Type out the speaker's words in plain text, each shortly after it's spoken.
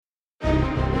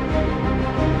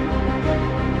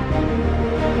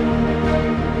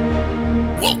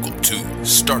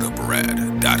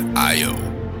startuprad.io,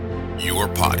 your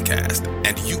podcast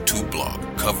and YouTube blog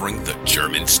covering the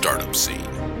German startup scene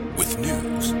with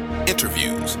news,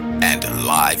 interviews, and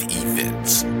live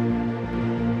events.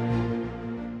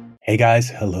 Hey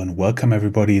guys, hello and welcome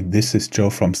everybody. This is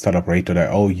Joe from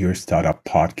startuprad.io, your startup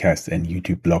podcast and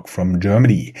YouTube blog from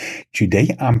Germany.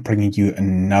 Today I'm bringing you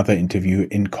another interview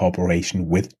in cooperation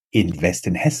with Invest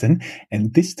in Hessen.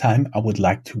 And this time I would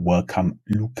like to welcome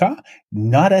Luca.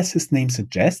 Not as his name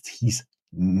suggests, he's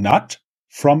not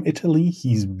from Italy.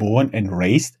 He's born and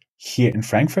raised here in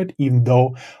Frankfurt, even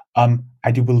though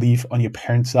I do believe on your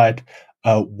parents' side,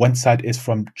 one side is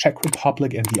from Czech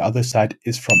Republic and the other side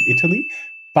is from Italy.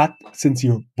 But since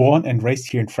you're born and raised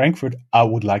here in Frankfurt, I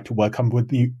would like to welcome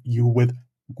you with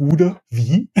Gute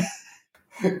wie?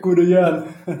 Gute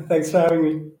Jan. Thanks for having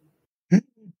me.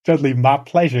 Totally my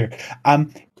pleasure.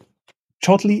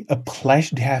 Totally a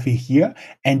pleasure to have you here.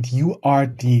 And you are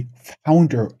the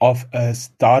founder of a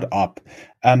startup.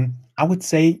 I would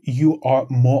say you are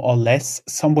more or less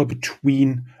somewhere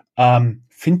between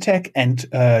fintech and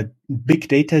big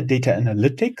data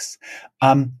analytics.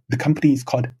 The company is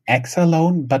called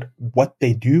EXALOAN, but what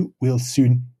they do we'll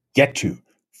soon get to.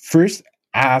 First,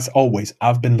 as always,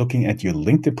 I've been looking at your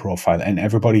LinkedIn profile, and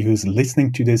everybody who's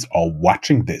listening to this or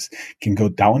watching this can go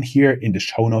down here in the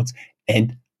show notes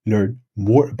and learn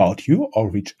more about you or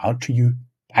reach out to you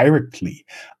directly.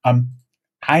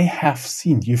 I have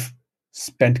seen you've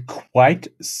spent quite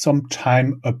some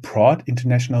time abroad,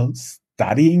 international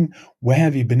studying. Where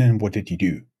have you been and what did you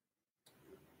do?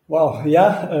 Well,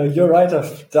 you're right.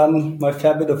 I've done my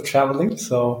fair bit of traveling.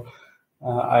 So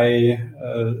I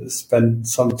spent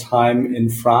some time in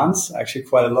France, actually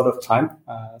quite a lot of time.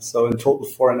 So in total,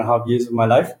 4.5 years of my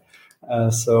life.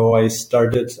 So I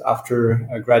started after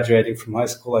graduating from high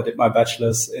school. I did my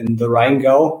bachelor's in the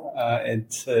Rheingau and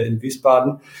in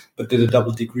Wiesbaden, but did a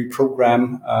double degree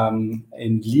program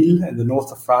in Lille in the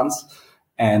north of France.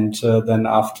 And then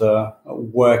after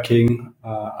working,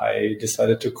 I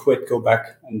decided to quit, go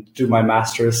back and do my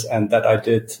master's. And that I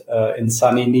did in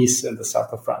sunny Nice in the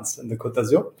south of France, in the Côte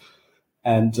d'Azur.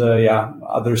 And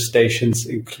other stations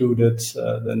included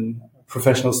then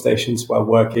professional stations while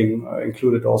working,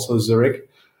 included also Zurich,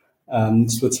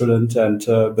 Switzerland, and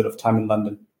a bit of time in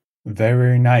London.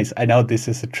 Very nice. I know this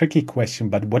is a tricky question,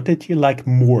 but what did you like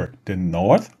more, the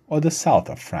north or the south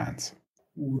of France?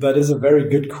 That is a very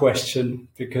good question,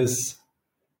 because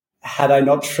had I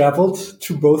not traveled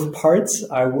to both parts,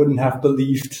 I wouldn't have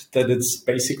believed that it's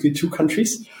basically two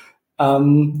countries.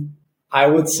 I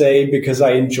would say because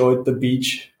I enjoyed the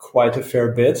beach quite a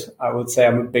fair bit, I would say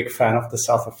I'm a big fan of the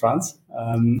south of France.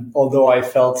 Although I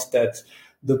felt that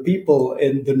the people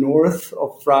in the north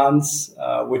of France,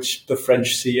 which the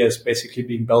French see as basically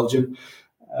being Belgium,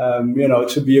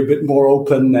 to be a bit more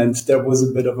open, and there was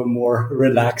a bit of a more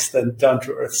relaxed and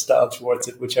down-to-earth style towards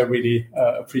it, which I really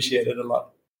appreciated a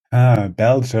lot.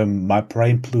 Belgium, my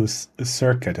brain blew a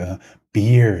circuit.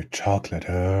 Beer, chocolate.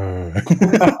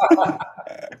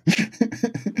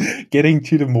 Getting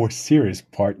to the more serious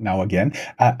part now again.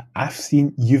 I've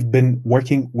seen you've been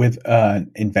working with an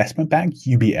investment bank,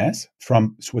 UBS,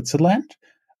 from Switzerland.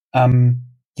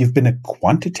 You've been a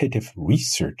quantitative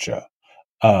researcher,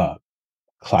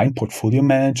 client portfolio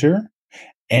manager,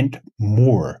 and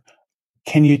more.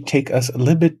 Can you take us a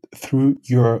little bit through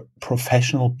your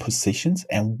professional positions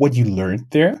and what you learned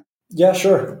there? Yeah,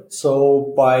 sure.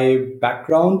 So by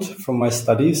background from my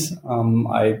studies,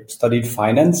 I studied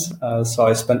finance. So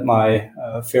I spent my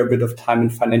fair bit of time in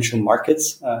financial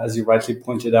markets, as you rightly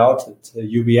pointed out, at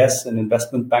UBS and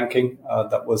investment banking.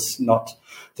 That was not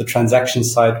the transaction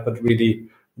side, but really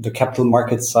the capital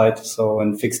market side. So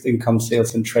in fixed income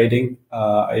sales and trading,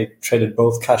 I traded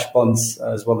both cash bonds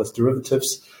as well as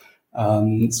derivatives.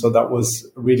 So that was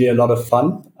really a lot of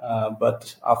fun.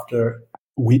 But after...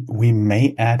 We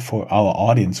may add for our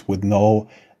audience with no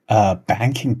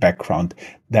banking background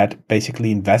that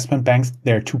basically investment banks,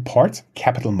 there are two parts: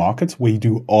 capital markets, where you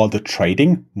do all the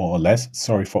trading, more or less.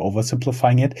 Sorry for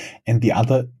oversimplifying it. And the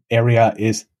other area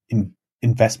is in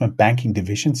investment banking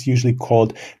divisions, usually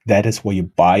called, that is where you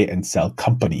buy and sell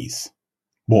companies,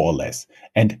 more or less.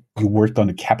 And you worked on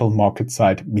the capital market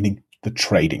side, meaning the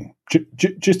trading.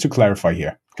 Just to clarify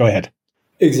here. Go ahead.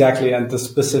 Exactly. And the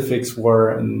specifics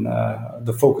were,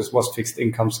 the focus was fixed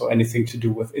income. So anything to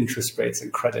do with interest rates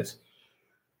and credit.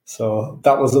 So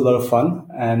that was a lot of fun.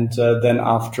 And then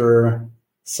after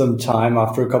some time,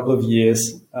 after a couple of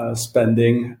years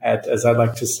spending at, as I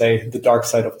like to say, the dark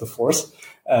side of the force,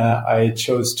 I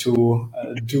chose to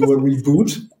do a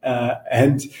reboot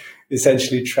and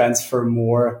essentially transfer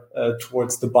more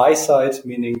towards the buy side,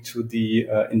 meaning to the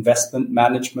investment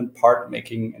management part,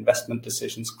 making investment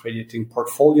decisions, creating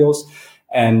portfolios,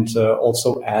 and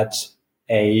also add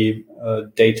a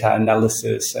data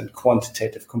analysis and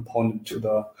quantitative component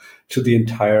to the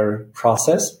entire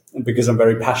process. And because I'm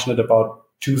very passionate about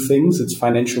two things, it's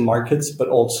financial markets, but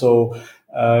also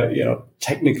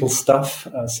technical stuff,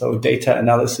 so data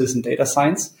analysis and data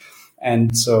science.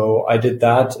 And so I did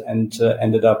that and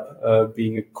ended up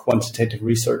being a quantitative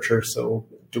researcher, so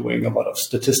doing a lot of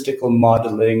statistical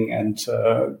modeling and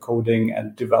coding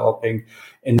and developing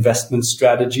investment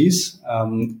strategies.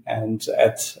 And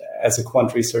as a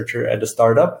quant researcher at a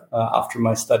startup after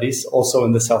my studies, also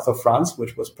in the south of France,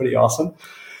 which was pretty awesome.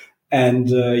 And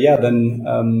then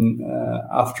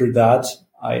after that,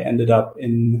 I ended up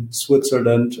in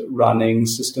Switzerland running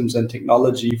systems and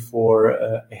technology for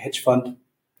a hedge fund,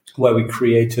 where we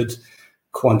created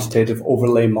quantitative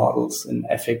overlay models in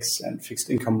FX and fixed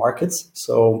income markets.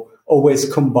 So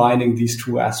always combining these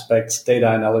two aspects,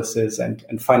 data analysis and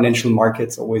financial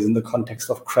markets, always in the context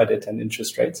of credit and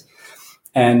interest rates.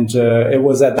 And it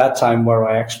was at that time where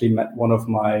I actually met one of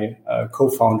my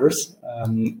co-founders,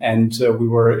 and we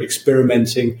were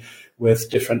experimenting with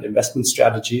different investment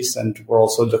strategies, and we're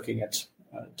also looking at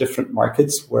different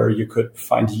markets where you could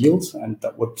find yields, and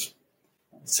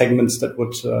segments that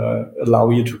would allow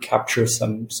you to capture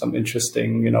some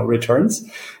interesting returns.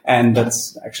 And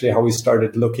that's actually how we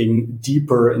started looking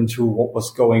deeper into what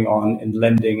was going on in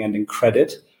lending and in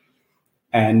credit.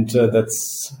 And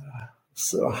that's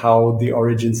how the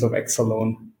origins of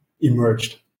EXALOAN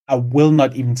emerged. I will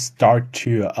not even start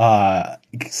to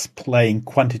explain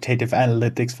quantitative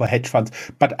analytics for hedge funds,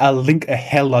 but I'll link a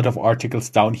hell lot of articles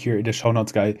down here in the show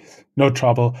notes, guys. No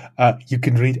trouble. You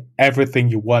can read everything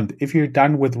you want. If you're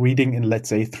done with reading in, let's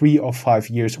say, 3 or 5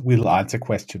 years, we'll answer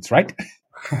questions, right?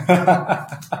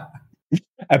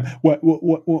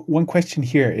 One question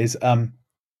here is,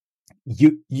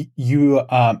 you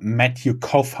met your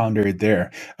co-founder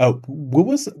there. What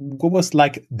was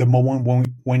like the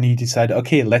moment when you decided,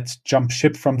 okay, let's jump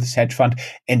ship from this hedge fund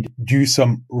and do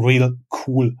some real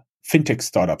cool fintech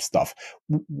startup stuff?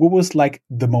 What was like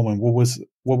the moment? What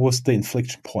was the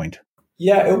inflection point?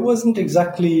 Yeah, it wasn't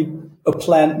exactly a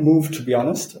planned move, to be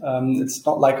honest. It's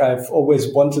not like I've always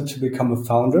wanted to become a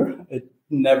founder. It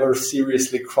never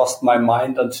seriously crossed my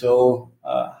mind until,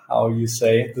 how you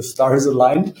say, the stars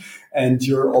aligned, and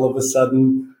you're all of a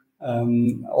sudden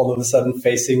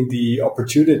facing the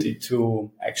opportunity to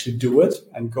actually do it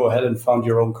and go ahead and found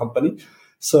your own company.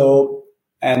 So,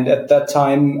 and at that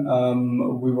time,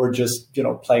 we were just,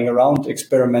 playing around,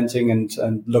 experimenting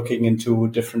and looking into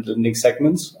different lending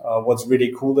segments. What's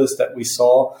really cool is that we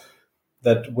saw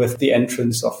that with the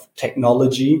entrance of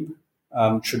technology,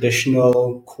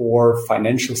 traditional core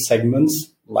financial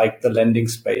segments like the lending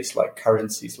space, like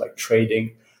currencies, like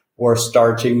trading, were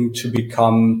starting to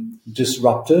become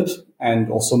disrupted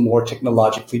and also more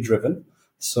technologically driven.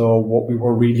 So what we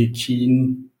were really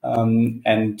keenly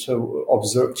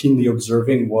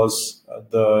observing was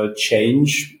the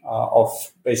change of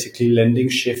basically lending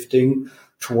shifting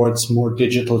towards more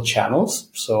digital channels.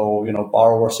 So,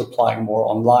 borrowers applying more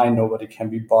online. Nobody can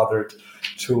be bothered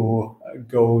to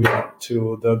go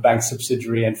to the bank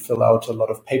subsidiary and fill out a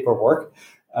lot of paperwork.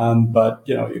 But,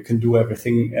 you can do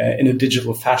everything in a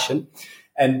digital fashion.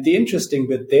 And the interesting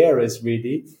bit there is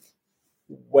really,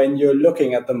 when you're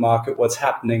looking at the market, what's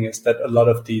happening is that a lot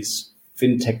of these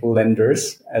fintech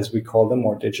lenders, as we call them,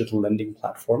 or digital lending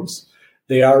platforms,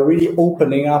 they are really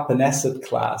opening up an asset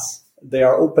class. They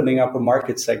are opening up a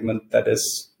market segment that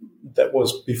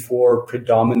was before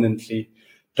predominantly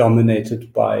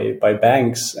dominated by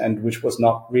banks, and which was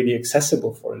not really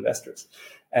accessible for investors.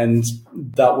 And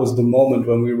that was the moment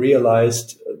when we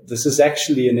realized this is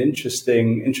actually an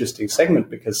interesting segment,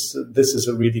 because this is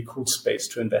a really cool space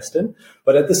to invest in.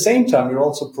 But at the same time, you're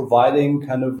also providing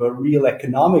kind of a real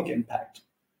economic impact,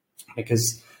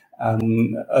 because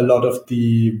a lot of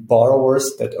the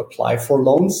borrowers that apply for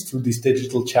loans through these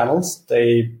digital channels,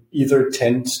 they either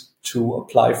tend to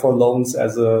apply for loans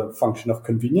as a function of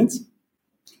convenience,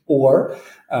 or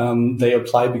they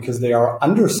apply because they are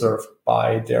underserved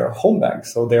by their home bank.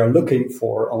 So they are looking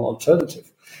for an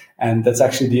alternative. And that's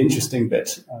actually the interesting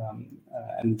bit.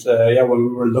 When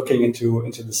we were looking into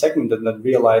the segment, and then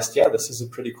realized, this is a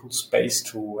pretty cool space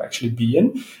to actually be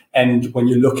in. And when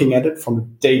you're looking at it from a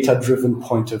data-driven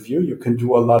point of view, you can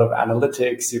do a lot of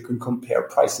analytics, you can compare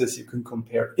prices, you can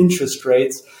compare interest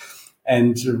rates,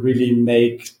 and to really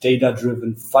make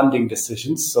data-driven funding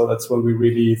decisions. So that's when we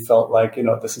really felt like,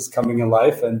 this is coming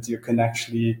alive, and you can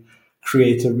actually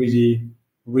create a really,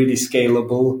 really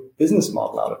scalable business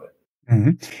model out of it.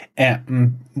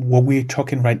 And what we're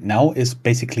talking right now is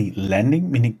basically lending,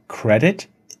 meaning credit,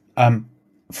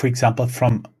 for example,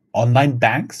 from online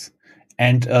banks.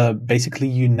 And basically,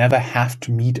 you never have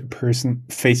to meet a person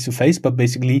face to face, but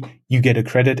basically, you get a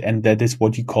credit, and that is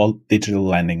what you call digital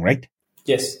lending, right?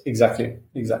 Yes, exactly.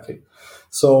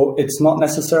 So it's not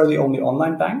necessarily only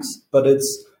online banks, but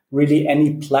it's really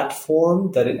any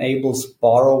platform that enables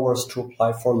borrowers to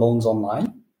apply for loans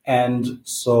online. And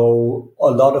so a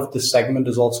lot of the segment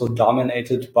is also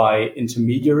dominated by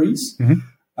intermediaries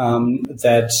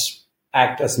that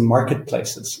act as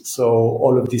marketplaces. So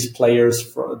all of these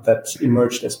players that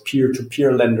emerged as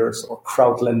peer-to-peer lenders or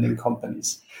crowd lending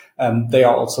companies, they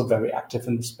are also very active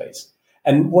in the space.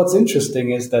 And what's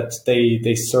interesting is that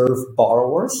they serve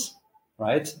borrowers,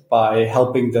 right, by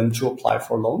helping them to apply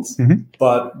for loans.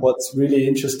 But what's really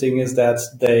interesting is that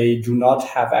they do not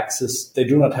have access, they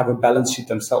do not have a balance sheet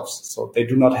themselves. So they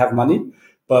do not have money,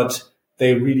 but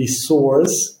they really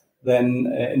source then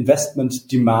investment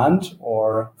demand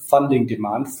or funding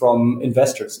demand from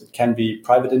investors. It can be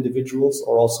private individuals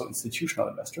or also institutional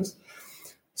investors.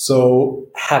 So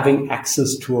having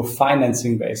access to a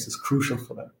financing base is crucial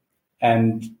for them.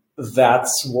 And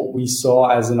that's what we saw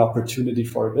as an opportunity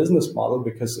for a business model,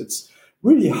 because it's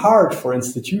really hard for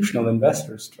institutional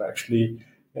investors to actually,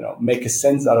 make a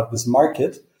sense out of this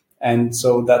market. And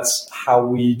so that's how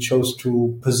we chose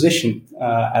to position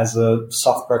as a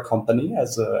software company,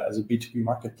 as a B2B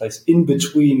marketplace in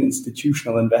between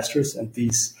institutional investors and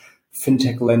these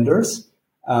fintech lenders,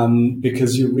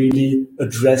 because you really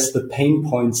address the pain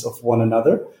points of one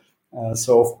another.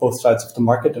 So of both sides of the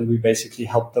market, and we basically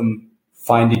help them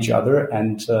find each other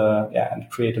and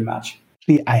create a match.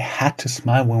 I had to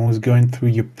smile when I was going through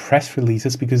your press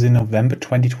releases, because in November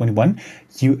 2021,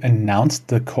 you announced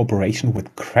the cooperation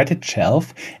with Credit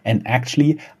Shelf. And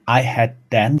actually, I had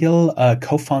Daniel,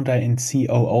 co-founder and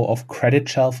COO of Credit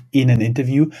Shelf, in an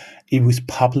interview. It was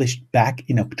published back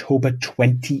in October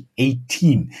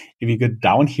 2018. If you go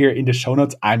down here in the show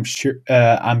notes, I'm sure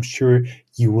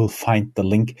you will find the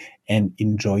link and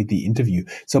enjoy the interview.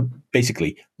 So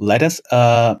basically, let us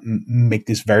make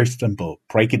this very simple,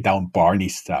 break it down Barney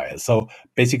style. So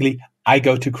basically, I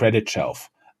go to Credit Shelf.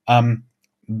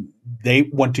 They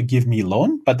want to give me a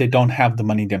loan, but they don't have the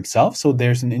money themselves. So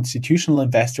there's an institutional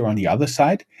investor on the other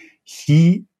side.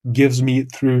 He gives me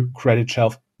through Credit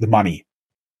Shelf the money.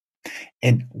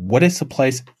 And what is the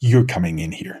place you're coming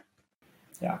in here?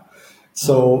 Yeah.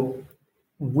 So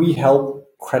we help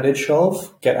Credit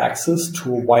Shelf get access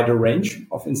to a wider range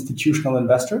of institutional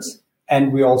investors.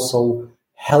 And we also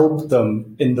help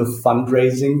them in the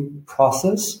fundraising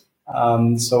process.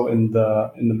 So in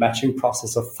the matching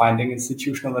process of finding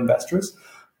institutional investors,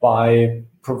 by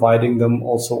providing them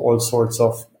also all sorts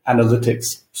of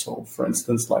analytics. So for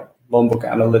instance, like loan book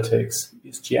analytics,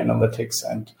 ESG analytics,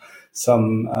 and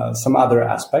some other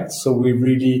aspects. So we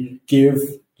really give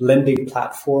lending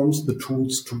platforms the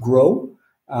tools to grow,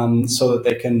 so that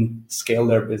they can scale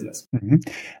their business.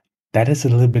 That is a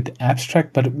little bit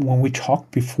abstract, but when we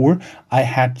talked before, I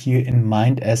had you in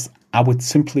mind as, I would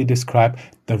simply describe,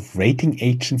 the rating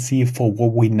agency for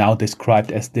what we now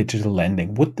described as digital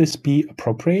lending. Would this be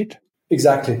appropriate?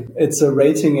 Exactly. It's a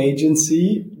rating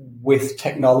agency with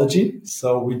technology.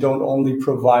 So we don't only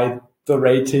provide the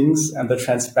ratings and the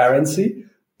transparency,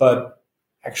 but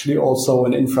actually also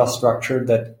an infrastructure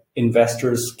that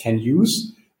investors can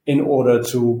use in order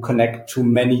to connect to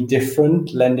many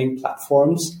different lending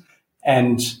platforms,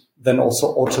 and then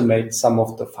also automate some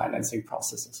of the financing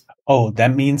processes. Oh,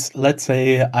 that means, let's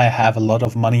say I have a lot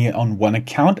of money on one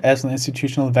account as an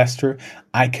institutional investor.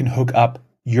 I can hook up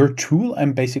your tool,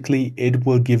 and basically it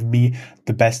will give me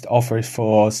the best offers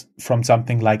from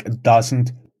something like a dozen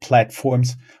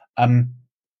platforms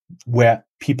where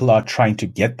people are trying to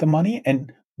get the money.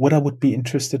 And what I would be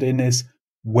interested in is,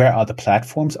 where are the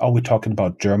platforms? Are we talking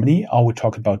about Germany? Are we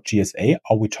talking about GSA?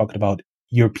 Are we talking about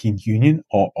European Union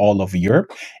or all of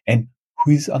Europe? And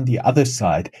who's on the other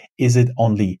side? Is it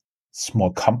only small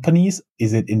companies?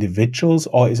 Is it individuals?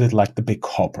 Or is it like the big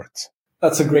corporates?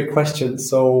 That's a great question.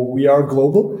 So we are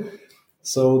global.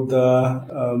 So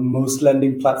the most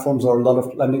lending platforms, or a lot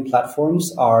of lending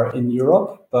platforms, are in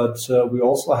Europe, but we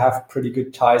also have pretty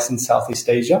good ties in Southeast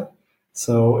Asia.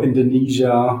 So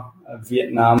Indonesia,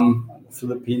 Vietnam,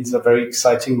 Philippines are very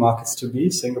exciting markets to be,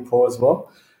 Singapore as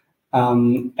well.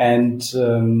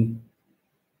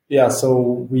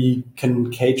 So we can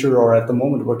cater, or at the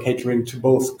moment we're catering to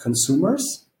both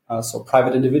consumers, so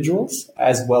private individuals,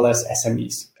 as well as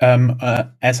SMEs.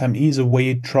 SMEs, where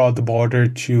you draw the border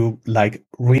to like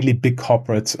really big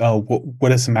corporates.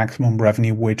 What is the maximum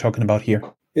revenue we're talking about here?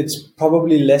 It's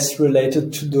probably less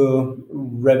related to the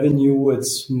revenue.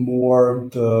 It's more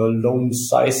the loan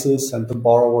sizes and the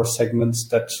borrower segments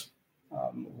that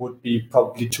would be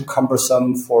probably too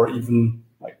cumbersome for even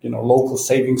local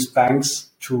savings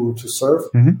banks to serve.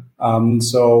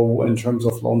 So in terms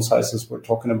of loan sizes, we're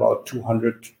talking about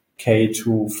 200K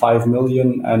to 5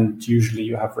 million, and usually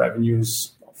you have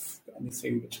revenues of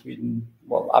anything between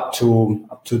up to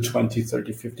 20,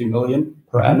 30, 50 million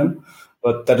per annum.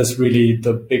 But that is really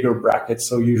the bigger bracket.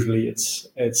 So usually it's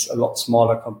a lot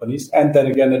smaller companies. And then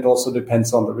again, it also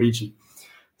depends on the region.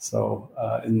 So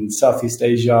in Southeast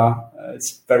Asia,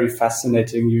 it's very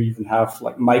fascinating. You even have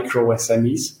like micro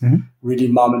SMEs, really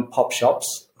mom and pop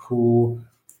shops who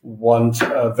want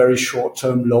a very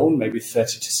short-term loan, maybe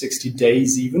 30 to 60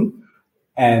 days even.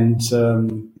 And,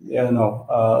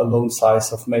 a loan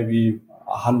size of maybe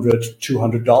 $100,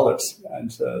 $200,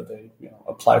 and they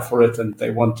apply for it, and they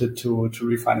wanted to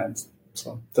refinance.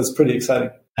 So that's pretty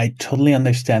exciting. I totally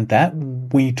understand that.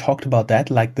 When you talked about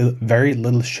that, like the very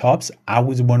little shops, I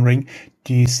was wondering,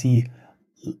 do you see,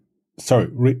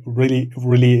 really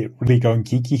going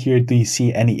geeky here, do you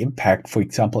see any impact? For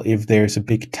example, if there's a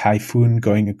big typhoon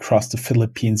going across the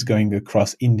Philippines, going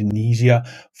across Indonesia,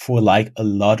 for like a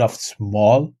lot of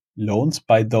small loans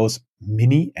by those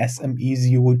mini SMEs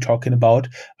you were talking about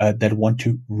that want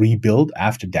to rebuild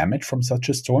after damage from such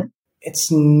a storm?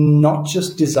 It's not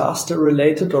just disaster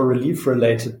related or relief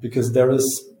related, because there is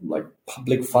like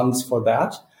public funds for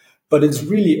that, but it's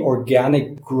really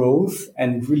organic growth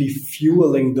and really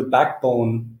fueling the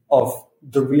backbone of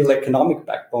the real economic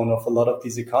backbone of a lot of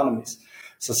these economies.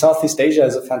 So Southeast Asia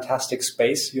is a fantastic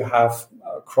space. You have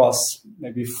across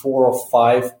maybe 4 or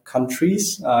 5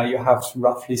 countries, you have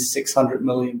roughly 600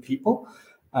 million people.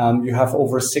 You have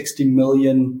over 60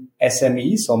 million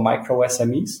SMEs or micro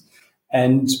SMEs.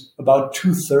 And about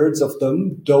 2/3 of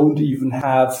them don't even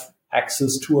have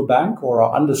access to a bank or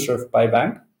are underserved by a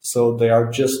bank. So they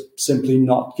are just simply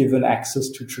not given access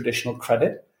to traditional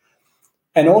credit.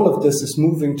 And all of this is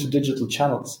moving to digital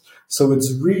channels. So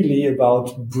it's really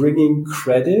about bringing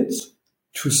credit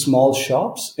to small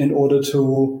shops in order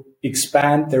to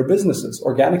expand their businesses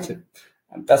organically.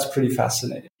 And that's pretty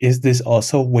fascinating. Is this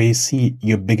also where you see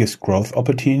your biggest growth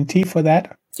opportunity for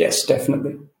that? Yes,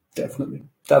 definitely. Definitely.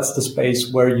 That's the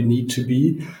space where you need to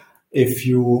be if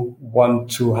you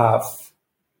want to have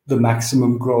the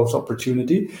maximum growth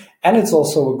opportunity. And it's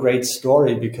also a great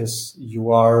story because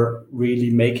you are really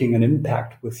making an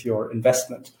impact with your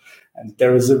investment. And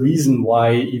there is a reason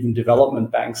why even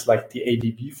development banks like the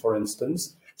ADB, for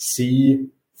instance, see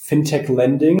fintech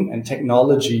lending and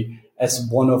technology as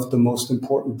one of the most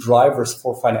important drivers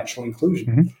for financial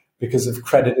inclusion. Because if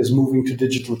credit is moving to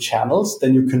digital channels,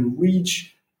 then you can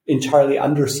reach entirely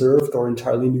underserved or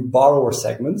entirely new borrower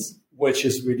segments, which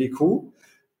is really cool.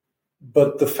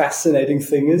 But the fascinating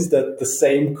thing is that the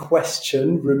same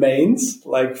question remains,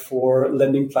 like for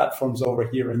lending platforms over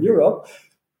here in Europe,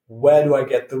 where do I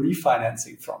get the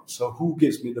refinancing from? So who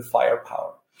gives me the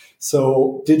firepower?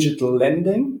 So digital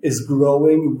lending is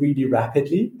growing really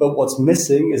rapidly, but what's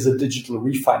missing is a digital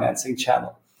refinancing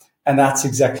channel. And that's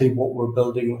exactly what we're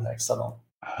building with EXALOAN.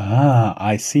 Ah,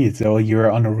 I see. So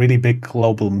you're on a really big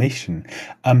global mission.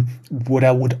 What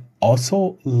I would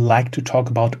also like to talk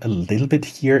about a little bit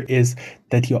here is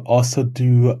that you also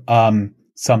do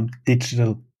some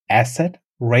digital asset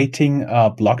rating,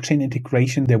 blockchain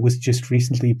integration. There was just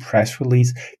recently a press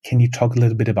release. Can you talk a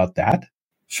little bit about that?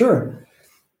 Sure.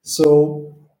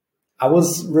 So I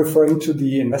was referring to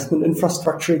the investment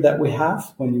infrastructure that we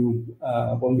have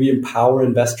when we empower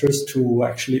investors to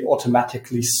actually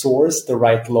automatically source the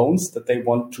right loans that they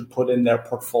want to put in their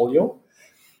portfolio.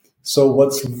 So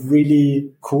what's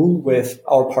really cool with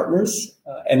our partners,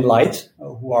 Enlight,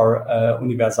 who are a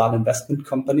universal investment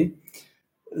company,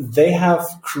 they have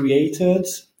created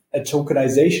a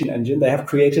tokenization engine. They have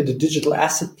created a digital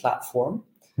asset platform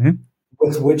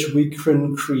with which we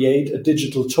can create a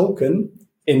digital token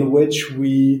in which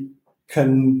we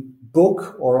can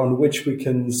book or on which we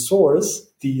can source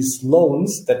these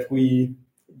loans that we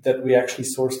actually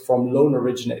source from loan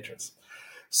originators.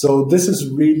 So this is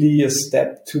really a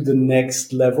step to the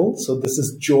next level. So this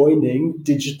is joining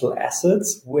digital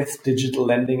assets with digital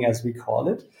lending, as we call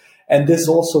it. And this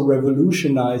also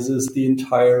revolutionizes the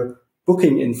entire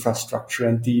booking infrastructure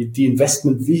and the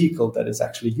investment vehicle that is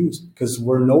actually used, because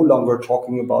we're no longer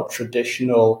talking about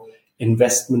traditional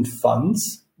investment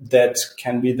funds that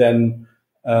can be then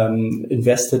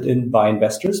invested in by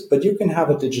investors, but you can have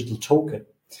a digital token.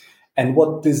 And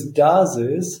what this does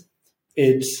is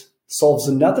it solves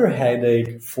another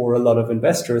headache for a lot of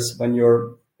investors when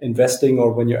you're investing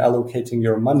or when you're allocating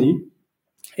your money,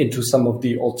 into some of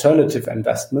the alternative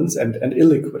investments and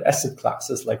illiquid asset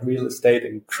classes like real estate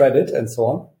and credit and so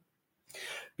on,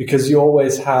 because you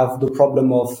always have the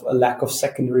problem of a lack of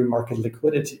secondary market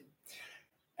liquidity.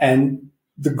 And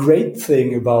the great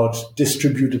thing about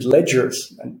distributed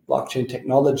ledgers and blockchain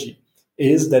technology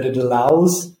is that it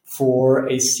allows for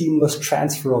a seamless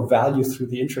transfer of value through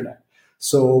the internet.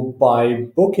 So by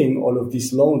booking all of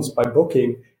these loans, by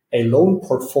booking a loan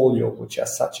portfolio, which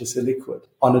as such is illiquid,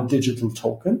 on a digital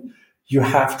token, you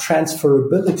have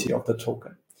transferability of the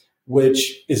token,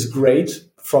 which is great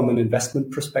from an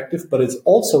investment perspective, but it's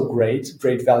also great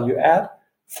value add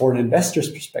for an investor's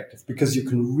perspective, because you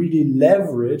can really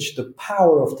leverage the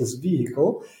power of this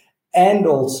vehicle and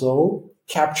also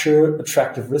capture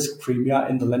attractive risk premia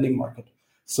in the lending market.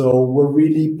 So we're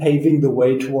really paving the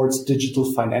way towards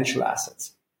digital financial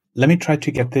assets. Let me try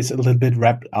to get this a little bit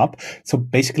wrapped up. So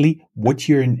basically what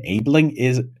you're enabling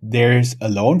is there's a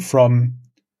loan from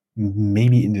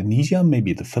maybe Indonesia,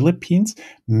 maybe the Philippines,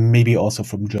 maybe also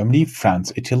from Germany,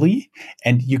 France, Italy,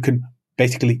 and you can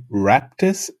basically wrap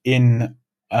this in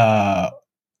a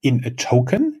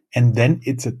token, and then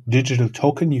it's a digital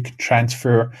token you can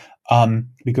transfer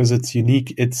because it's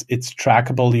unique, it's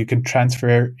trackable. You can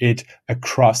transfer it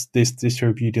across this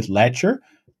distributed ledger,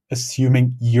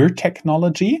 assuming your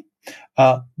technology,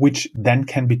 which then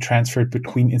can be transferred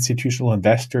between institutional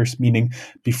investors, meaning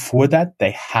before that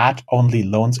they had only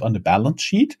loans on the balance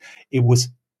sheet. It was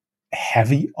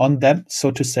heavy on them,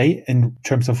 so to say, in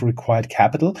terms of required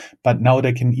capital, but now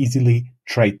they can easily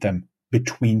trade them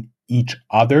between each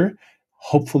other,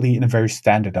 hopefully in a very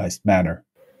standardized manner.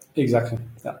 Exactly.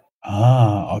 Yeah.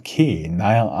 Ah, okay.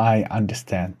 Now I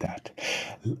understand that.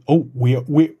 Oh, we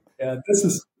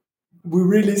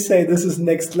really say this is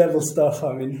next level stuff.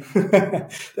 I mean,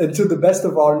 and to the best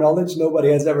of our knowledge,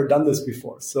 nobody has ever done this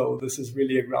before. So this is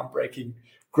really a groundbreaking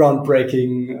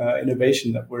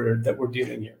innovation that we're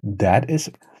dealing here. That is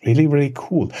really, really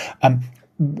cool.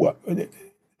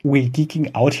 We're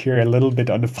geeking out here a little bit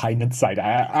on the finance side.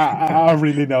 I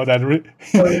really know that.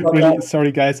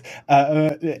 Sorry, guys.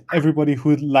 Everybody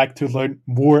who'd like to learn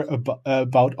more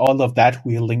about all of that,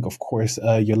 we'll link, of course,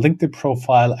 your LinkedIn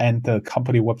profile and the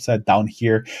company website down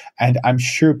here. And I'm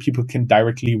sure people can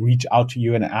directly reach out to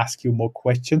you and ask you more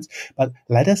questions. But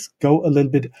let us go a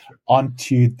little bit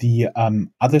onto the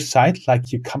other side,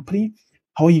 like your company.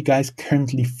 How are you guys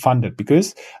currently funded?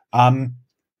 Because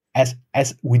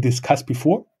as we discussed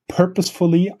before,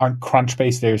 purposefully on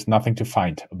Crunchbase, there's nothing to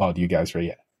find about you guys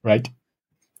right?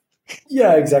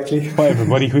 Yeah, exactly. For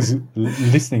everybody who's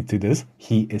listening to this,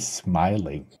 he is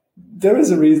smiling. There is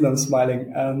a reason I'm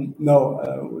smiling.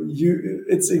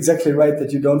 It's exactly right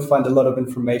that you don't find a lot of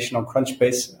information on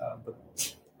Crunchbase, but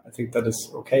I think that is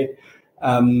okay.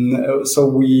 So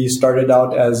we started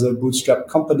out as a bootstrap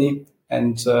company,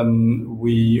 and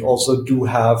we also do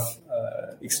have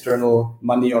external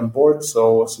money on board,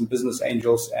 so some business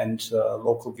angels and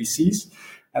local VCs.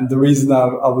 And the reason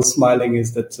I was smiling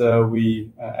is that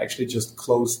we actually just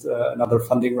closed another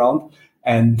funding round,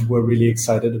 and we're really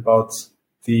excited about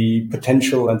the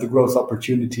potential and the growth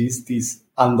opportunities these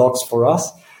unlocks for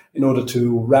us in order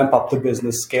to ramp up the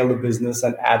business, scale the business,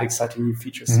 and add exciting new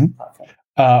features to the platform.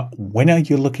 When are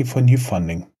you looking for new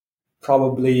funding?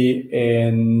 Probably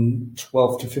in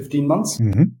 12 to 15 months.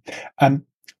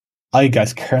 Are you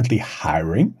guys currently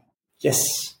hiring? Yes,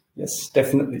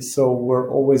 definitely. So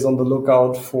we're always on the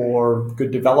lookout for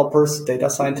good developers, data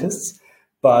scientists.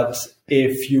 But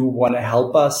if you want to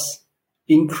help us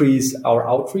increase our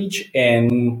outreach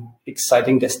in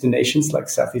exciting destinations like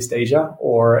Southeast Asia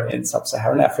or in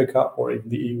Sub-Saharan Africa or in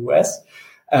the US,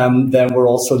 then we're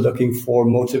also looking for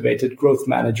motivated growth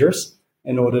managers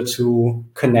in order to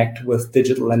connect with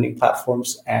digital lending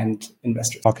platforms and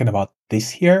investors. Talking about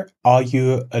this here, are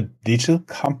you a digital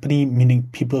company, meaning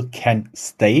people can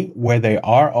stay where they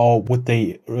are, or would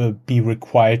they be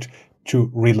required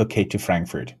to relocate to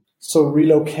Frankfurt? So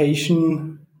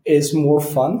relocation is more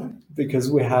fun because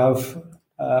we have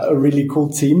a really cool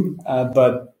team,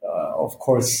 but of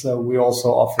course, we also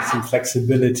offer some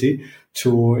flexibility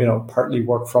to, partly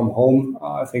work from home.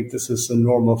 I think this is a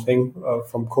normal thing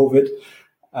from COVID.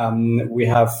 We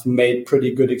have made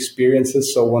pretty good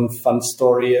experiences. So one fun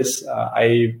story is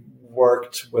I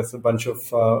worked with a bunch of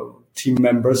team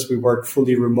members. We worked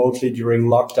fully remotely during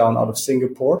lockdown out of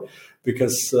Singapore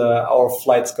because our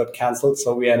flights got canceled.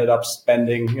 So we ended up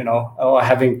spending,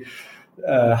 having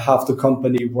half the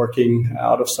company working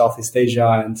out of Southeast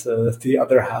Asia and the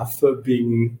other half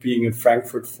being in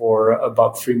Frankfurt for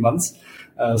about 3 months.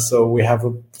 So we have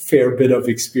a fair bit of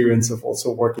experience of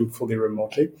also working fully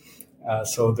remotely.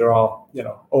 So there are,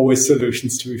 always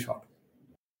solutions to be found.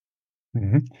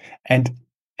 Mhm. And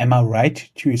am I right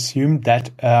to assume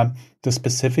that the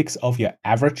specifics of your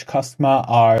average customer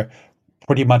are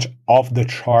pretty much off the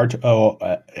chart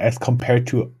as compared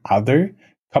to other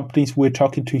companies we're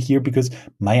talking to here? Because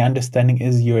my understanding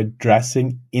is you're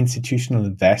addressing institutional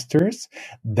investors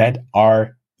that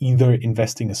are either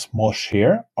investing a small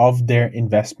share of their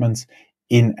investments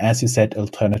in, as you said,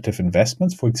 alternative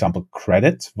investments, for example,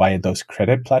 credits via those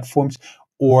credit platforms,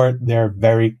 or they're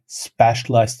very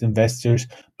specialized investors.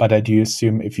 But I do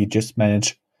assume if you just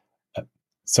manage, uh,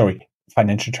 sorry,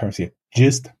 financial terms here,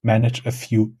 just manage a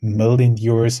few million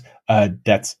euros,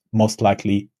 that's most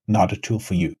likely not a tool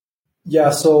for you.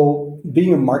 Yeah, so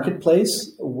being a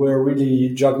marketplace, we're really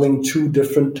juggling two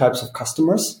different types of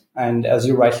customers. And as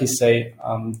you rightly say,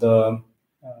 the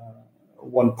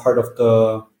one part of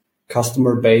the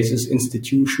customer base is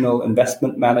institutional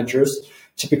investment managers,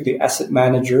 typically asset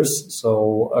managers,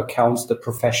 so accounts that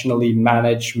professionally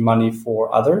manage money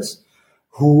for others,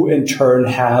 who in turn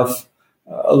have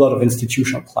a lot of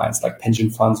institutional clients like pension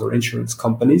funds or insurance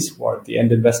companies who are the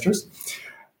end investors.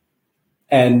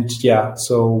 And yeah,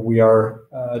 so we are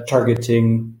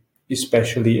targeting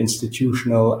especially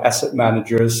institutional asset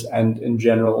managers and in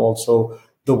general also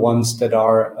the ones that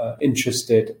are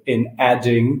interested in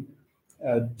adding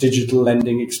digital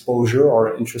lending exposure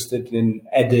or interested in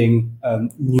adding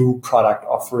new product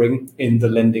offering in the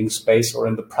lending space or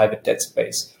in the private debt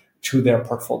space to their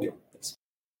portfolio.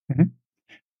 Mhm.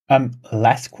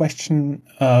 Last question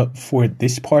for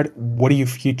this part. What are your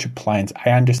future plans?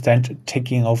 I understand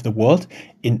taking over the world,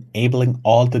 enabling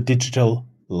all the digital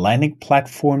lending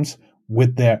platforms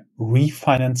with their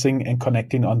refinancing and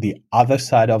connecting on the other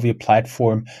side of your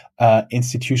platform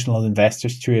institutional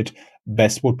investors to it.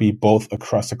 Best would be both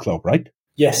across the globe, right?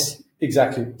 Yes,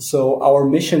 exactly. So our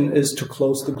mission is to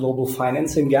close the global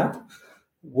financing gap,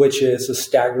 which is a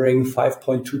staggering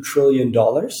 $5.2 trillion,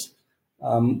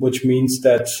 which means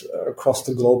that across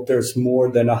the globe, there's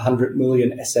more than 100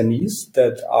 million SMEs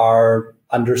that are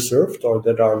underserved or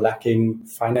that are lacking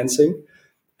financing.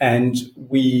 And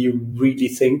we really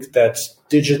think that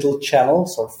digital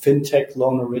channels or fintech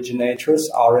loan originators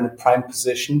are in a prime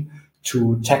position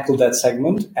to tackle that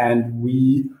segment. And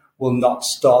we will not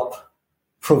stop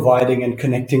providing and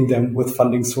connecting them with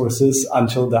funding sources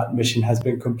until that mission has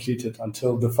been completed,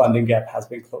 until the funding gap has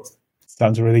been closed.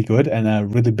 Sounds really good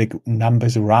and really big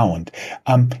numbers around.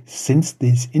 Since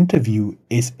this interview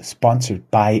is sponsored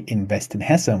by Invest in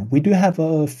Hessen, we do have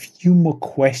a few more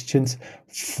questions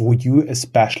for you,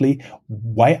 especially.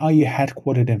 Why are you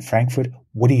headquartered in Frankfurt?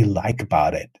 What do you like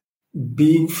about it?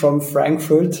 Being from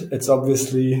Frankfurt, it's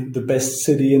obviously the best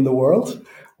city in the world,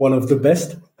 one of the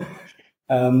best.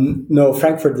 No,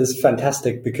 Frankfurt is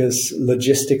fantastic because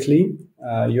logistically,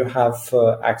 you have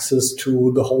access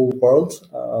to the whole world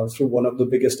through one of the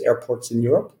biggest airports in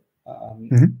Europe.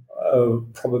 Mhm.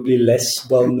 Probably less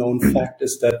well-known fact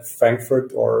is that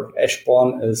Frankfurt or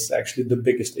Eschborn is actually the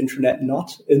biggest internet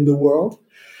knot in the world.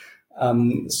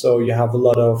 So you have a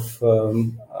lot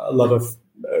of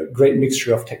great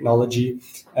mixture of technology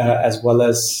as well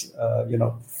as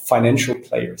financial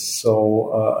players.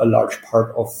 So a large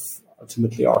part of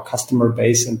ultimately our customer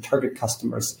base and target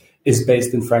customers is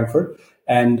based in Frankfurt,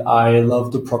 and I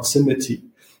love the proximity.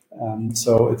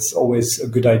 So it's always a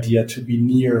good idea to be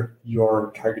near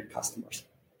your target customers.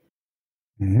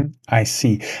 I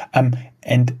see.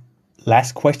 And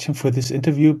last question for this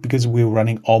interview, because we're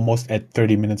running almost at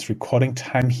 30 minutes recording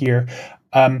time here.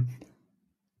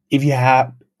 If you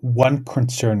have one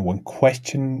concern, one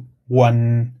question,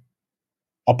 one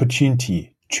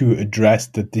opportunity to address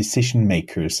the decision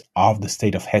makers of the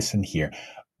state of Hessen here,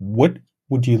 what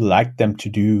would you like them to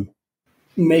do?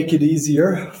 Make it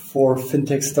easier for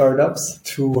fintech startups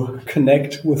to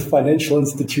connect with financial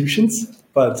institutions,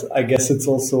 but I guess it's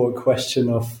also a question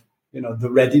of the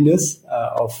readiness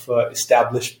of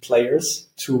established players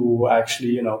to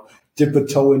actually dip a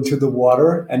toe into the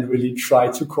water and really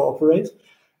try to cooperate.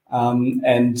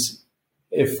 And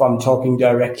if I'm talking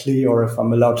directly, or if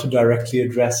I'm allowed to directly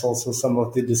address also some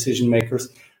of the decision makers,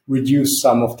 reduce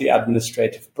some of the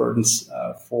administrative burdens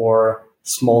for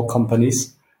small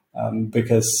companies.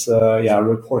 Because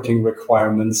reporting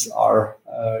requirements are,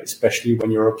 especially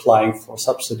when you're applying for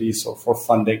subsidies or for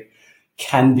funding,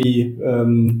 can be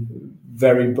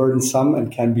very burdensome and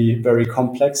can be very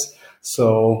complex.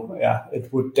 So yeah,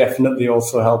 it would definitely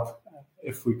also help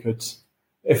if we could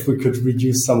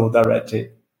reduce some of that red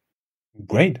tape.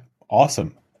 Great,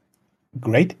 awesome,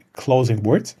 great closing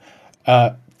words.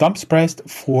 Thumbs pressed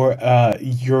for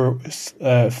your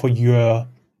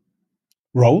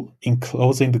role in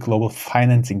closing the global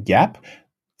financing gap.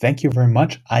 Thank you very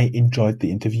much. I enjoyed the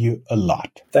interview a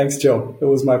lot. Thanks, Joe. It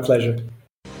was my pleasure.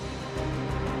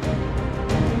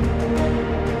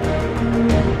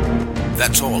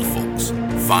 That's all, folks.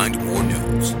 Find more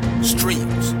news,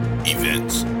 streams,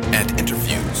 events, and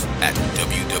interviews at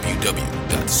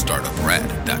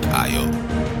www.startuprad.io.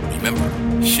 Remember,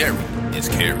 sharing is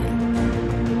caring.